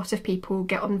know a lot of people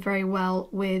get on very well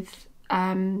with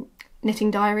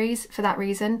knitting diaries for that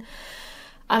reason.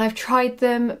 And I've tried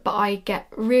them, but I get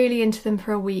really into them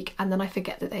for a week and then I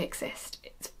forget that they exist.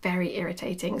 It's very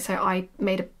irritating. So I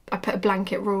put a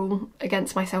blanket rule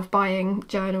against myself buying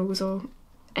journals or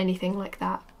anything like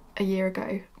that a year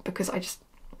ago, because I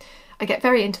get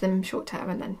very into them short term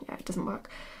and then yeah, it doesn't work.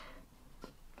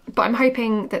 But I'm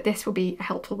hoping that this will be a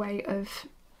helpful way of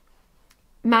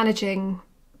managing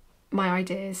my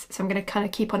ideas. So I'm going to kind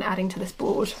of keep on adding to this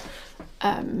board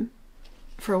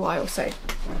for a while. So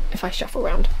if I shuffle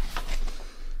around,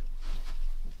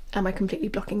 am I completely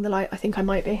blocking the light? I think I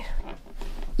might be.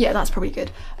 Yeah, that's probably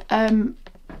good.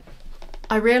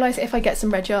 I realised if I get some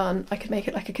red yarn, I could make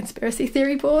it like a conspiracy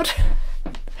theory board.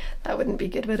 That wouldn't be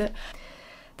good, would it?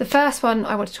 The first one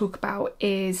I want to talk about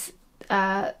is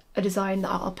a design that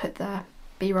I'll put the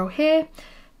B-roll here.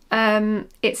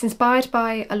 It's inspired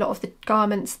by a lot of the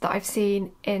garments that I've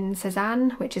seen in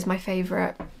Sennen, which is my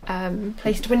favourite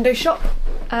placed window shop.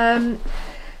 And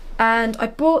I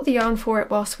bought the yarn for it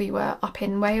whilst we were up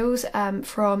in Wales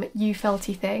from You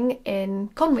Felty Thing in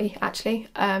Conwy, actually.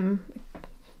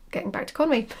 Getting back to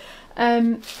Conwy.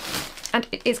 And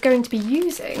it's going to be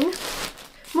using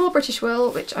more British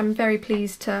wool, which I'm very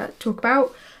pleased to talk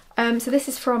about. So this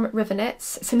is from River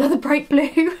Knits. It's another bright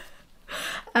blue.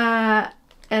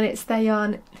 And it's their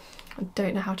yarn, I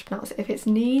don't know how to pronounce it, if it's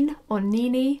Neen or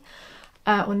Nini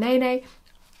or Nene,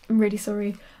 I'm really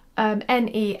sorry.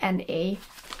 Nene,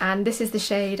 and this is the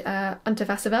shade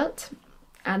Unlabelled,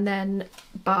 and then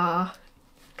Bar,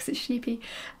 because it's sheepy,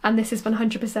 and this is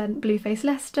 100% Blue Face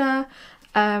Leicester.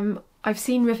 I've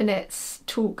seen River Knits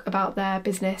talk about their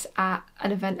business at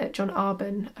an event at John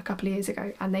Arbon a couple of years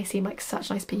ago, and they seem like such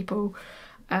nice people.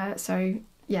 So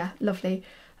yeah, lovely.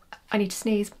 I need to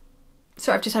sneeze.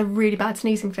 So I've just had a really bad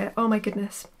sneezing fit. Oh my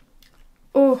goodness.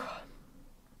 Oh,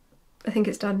 I think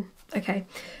it's done. Okay.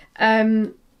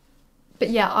 But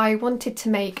yeah, I wanted to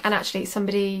make, and actually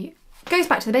somebody goes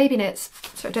back to the baby knits,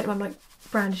 so I don't know if I'm like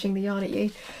brandishing the yarn at you.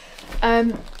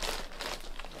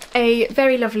 A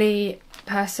very lovely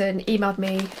person emailed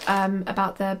me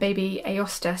about the baby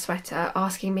Aosta sweater,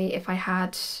 asking me if I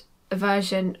had a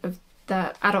version of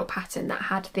the adult pattern that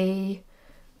had the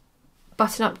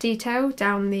button-up detail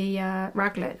down the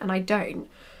raglan, and I don't.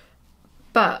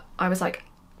 But I was like,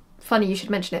 funny you should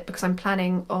mention it, because I'm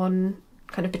planning on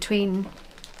kind of between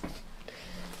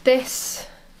this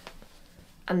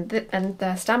and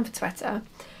the Stamford sweater,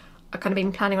 I've kind of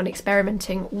been planning on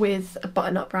experimenting with a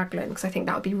button-up raglan, because I think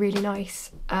that would be really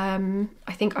nice. I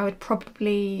think I would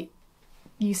probably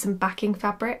use some backing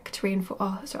fabric to reinforce.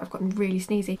 Oh, sorry, I've gotten really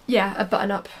sneezy. Yeah, a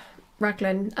button-up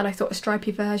raglan, and I thought a stripy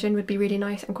version would be really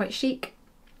nice and quite chic.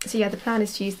 So yeah, the plan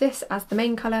is to use this as the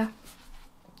main colour.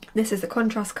 This is the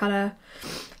contrast colour,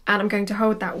 and I'm going to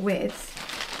hold that with,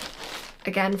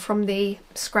 again, from the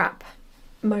scrap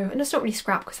and it's not really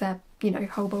scrap because they're, you know,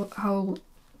 whole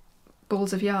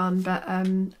balls of yarn, but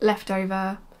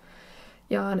leftover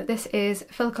yarn. This is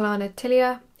FIlcolana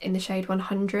Arwetta in the shade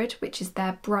 100, which is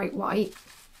their bright white.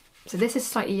 So this is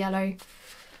slightly yellow,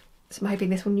 so I'm hoping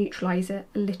this will neutralise it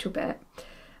a little bit.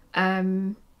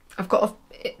 I've got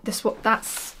the swatch.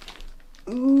 That's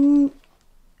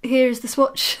here's the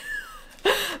swatch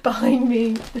behind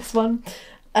me. This one,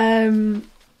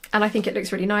 and I think it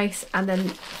looks really nice. And then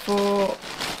for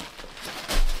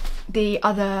the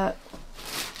other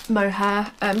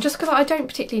mohair, just because I don't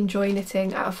particularly enjoy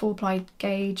knitting at a 4-ply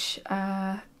gauge,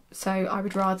 so I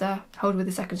would rather hold with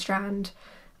the second strand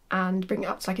and bring it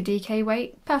up to like a DK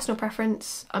weight. Personal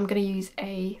preference. I'm going to use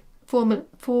a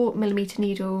 4mm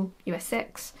needle US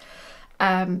 6,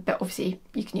 but obviously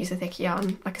you can use a thicker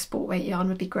yarn, like a sport weight yarn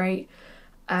would be great,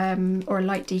 or a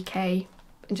light DK,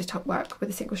 and just work with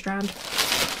a single strand.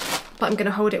 But I'm going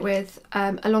to hold it with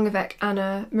a Longwool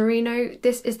Anna Merino.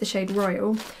 This is the shade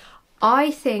Royal. I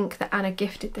think that Anna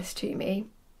gifted this to me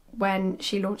when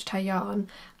she launched her yarn,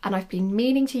 and I've been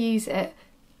meaning to use it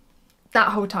that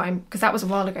whole time, because that was a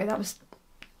while ago. That was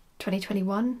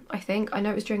 2021, I think. I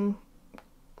know it was during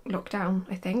lockdown,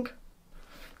 I think.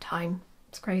 Time,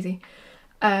 it's crazy.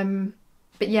 But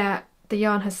yeah, the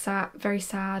yarn has sat very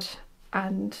sad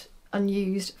and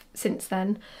unused since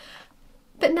then,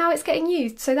 but now it's getting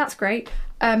used, so that's great.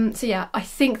 So yeah, I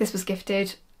think this was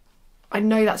gifted. I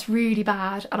know that's really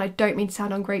bad, and I don't mean to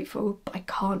sound ungrateful, but I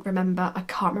can't remember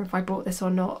if I bought this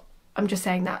or not. I'm just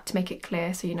saying that to make it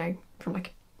clear, so you know, from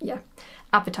like, yeah,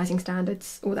 advertising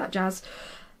standards, all that jazz.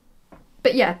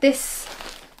 But yeah, this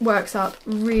works up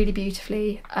really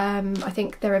beautifully. I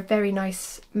think they're a very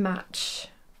nice match.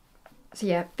 So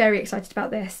yeah, very excited about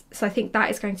this. So I think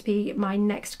that is going to be my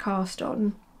next cast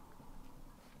on,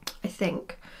 I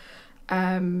think. So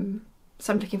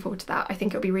I'm looking forward to that. I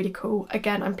think it'll be really cool.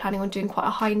 Again, I'm planning on doing quite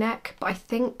a high neck, but I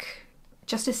think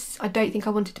I don't think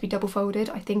I want it to be double folded.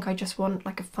 I think I just want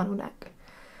like a funnel neck.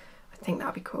 I think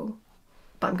that'd be cool.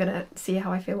 But I'm gonna see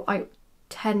how I feel. I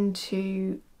tend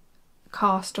to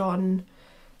cast on,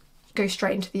 go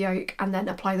straight into the yoke, and then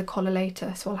apply the collar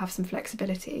later, so I'll have some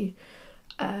flexibility.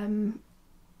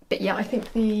 But yeah, I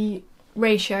think the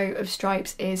ratio of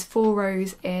stripes is 4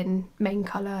 rows in main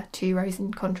colour, 2 rows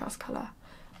in contrast colour.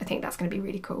 I think that's going to be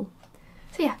really cool.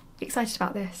 So yeah, excited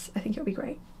about this. I think it'll be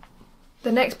great.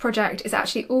 The next project is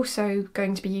actually also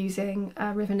going to be using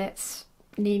River Knits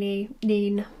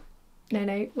Neen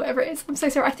no, whatever it is. I'm so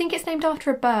sorry. I think it's named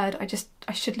after a bird.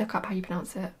 I should look up how you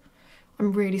pronounce it.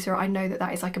 I'm really sorry. I know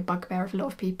that is like a bugbear of a lot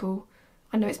of people.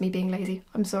 I know it's me being lazy.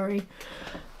 I'm sorry.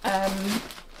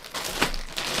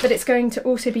 But it's going to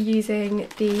also be using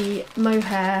the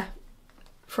mohair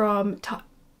from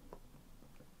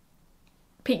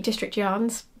Peak District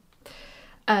Yarns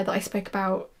that I spoke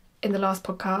about in the last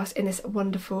podcast, in this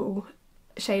wonderful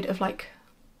shade of like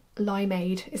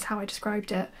limeade is how I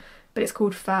described it, but it's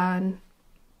called Fern.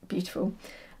 Beautiful.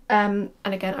 And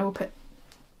again, I will put,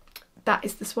 that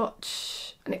is the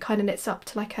swatch, and it kind of knits up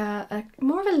to like a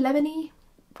more of a lemony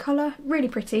colour, really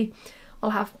pretty.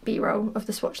 I'll have b-roll of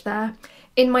the swatch there.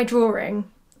 In my drawing,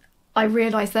 I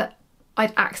realised that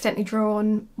I'd accidentally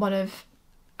drawn one of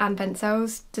Anne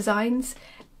Bensel's designs.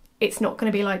 It's not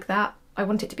going to be like that. I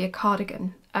want it to be a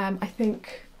cardigan. I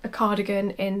think a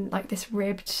cardigan in like this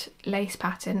ribbed lace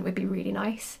pattern would be really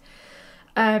nice.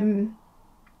 I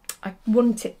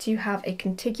want it to have a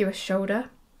contiguous shoulder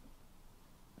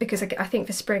because I think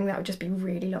for spring that would just be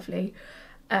really lovely.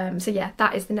 So yeah,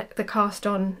 that is the cast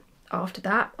on after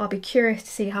that. I'll be curious to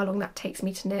see how long that takes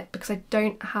me to knit because I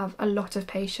don't have a lot of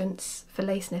patience for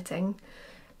lace knitting,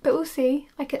 but we'll see.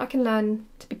 I can learn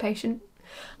to be patient.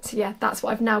 So yeah, that's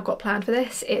what I've now got planned for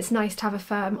this. It's nice to have a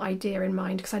firm idea in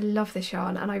mind because I love this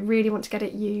yarn and I really want to get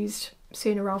it used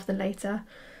sooner rather than later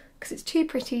because it's too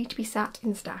pretty to be sat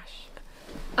in stash.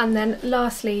 And then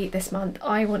lastly this month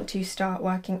I want to start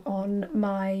working on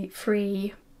my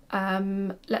free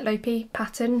Let Lopey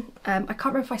pattern. I can't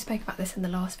remember if I spoke about this in the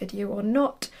last video or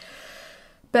not,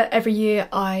 but every year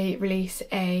I release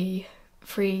a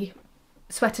free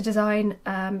sweater design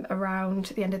around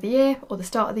the end of the year or the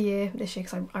start of the year this year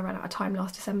because I ran out of time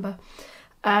last December.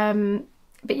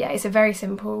 But yeah, it's a very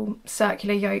simple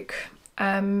circular yoke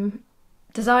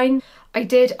design. I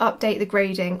did update the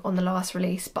grading on the last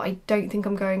release, but I don't think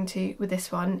I'm going to with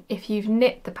this one. If you've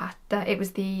knit the pattern, it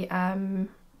was the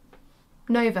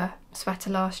Nova sweater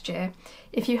last year.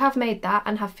 If you have made that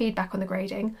and have feedback on the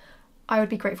grading, I would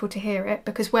be grateful to hear it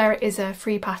because where it is a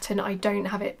free pattern, I don't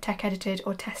have it tech edited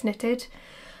or test knitted,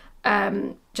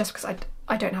 just because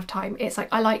I don't have time. It's like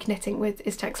I like knitting with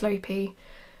Istex Lopey.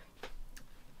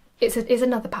 It's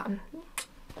another pattern.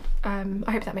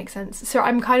 I hope that makes sense. So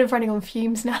I'm kind of running on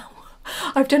fumes now.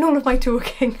 I've done all of my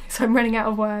talking, so I'm running out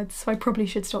of words, so I probably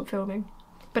should stop filming.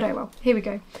 But oh well, here we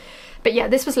go. But yeah,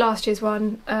 this was last year's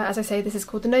one. As I say, this is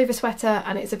called the Nova Sweater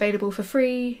and it's available for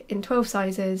free in 12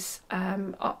 sizes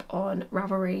up on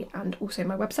Ravelry and also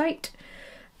my website.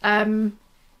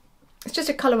 It's just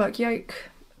a colourwork yoke,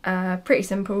 pretty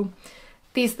simple.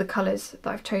 These are the colours that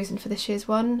I've chosen for this year's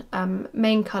one.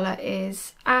 Main colour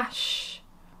is ash.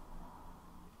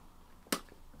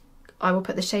 I will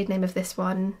put the shade name of this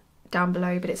one down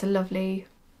below, but it's a lovely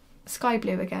sky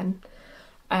blue again.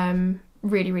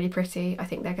 Really, really pretty. I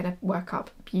think they're going to work up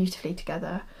beautifully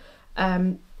together.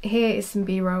 Here is some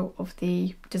b-roll of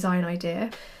the design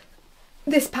idea.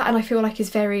 This pattern I feel like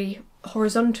is very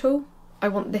horizontal. I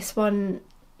want this one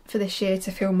for this year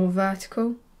to feel more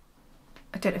vertical.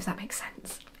 I don't know if that makes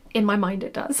sense. In my mind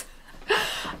it does.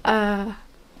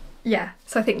 Yeah,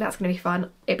 so I think that's going to be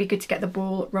fun. It'd be good to get the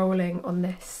ball rolling on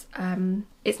this.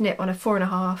 It's knit on a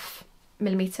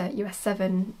 4.5mm US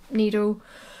 7 needle.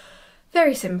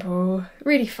 Very simple,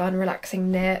 really fun,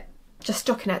 relaxing knit. Just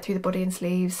stockinette through the body and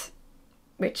sleeves,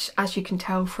 which as you can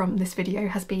tell from this video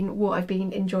has been what I've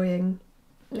been enjoying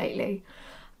lately.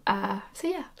 So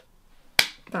yeah,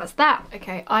 that's that.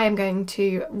 Okay, I am going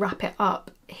to wrap it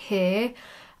up here.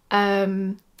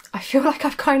 I feel like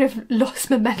I've kind of lost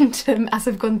momentum as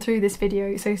I've gone through this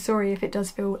video, so sorry if it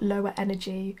does feel lower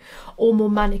energy or more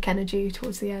manic energy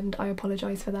towards the end. I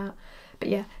apologise for that. But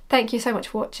yeah, thank you so much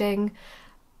for watching.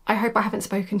 I hope I haven't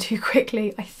spoken too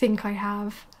quickly. I think I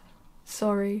have.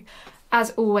 Sorry.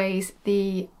 As always,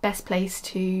 the best place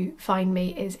to find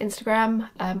me is Instagram.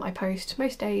 I post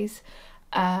most days.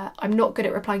 I'm not good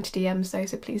at replying to DMs though,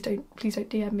 so please don't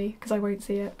DM me because I won't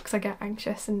see it because I get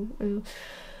anxious and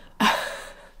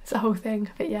it's a whole thing.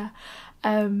 But yeah,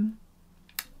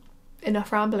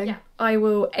 enough rambling. Yeah. I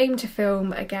will aim to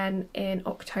film again in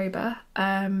October.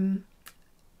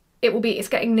 It's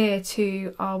getting near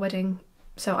to our wedding,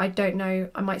 so I don't know,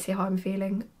 I might see how I'm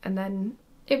feeling, and then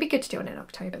it'd be good to do one in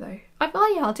October though.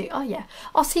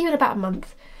 I'll see you in about a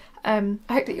month. I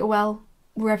hope that you're well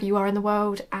wherever you are in the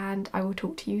world, and I will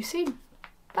talk to you soon.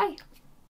 Bye.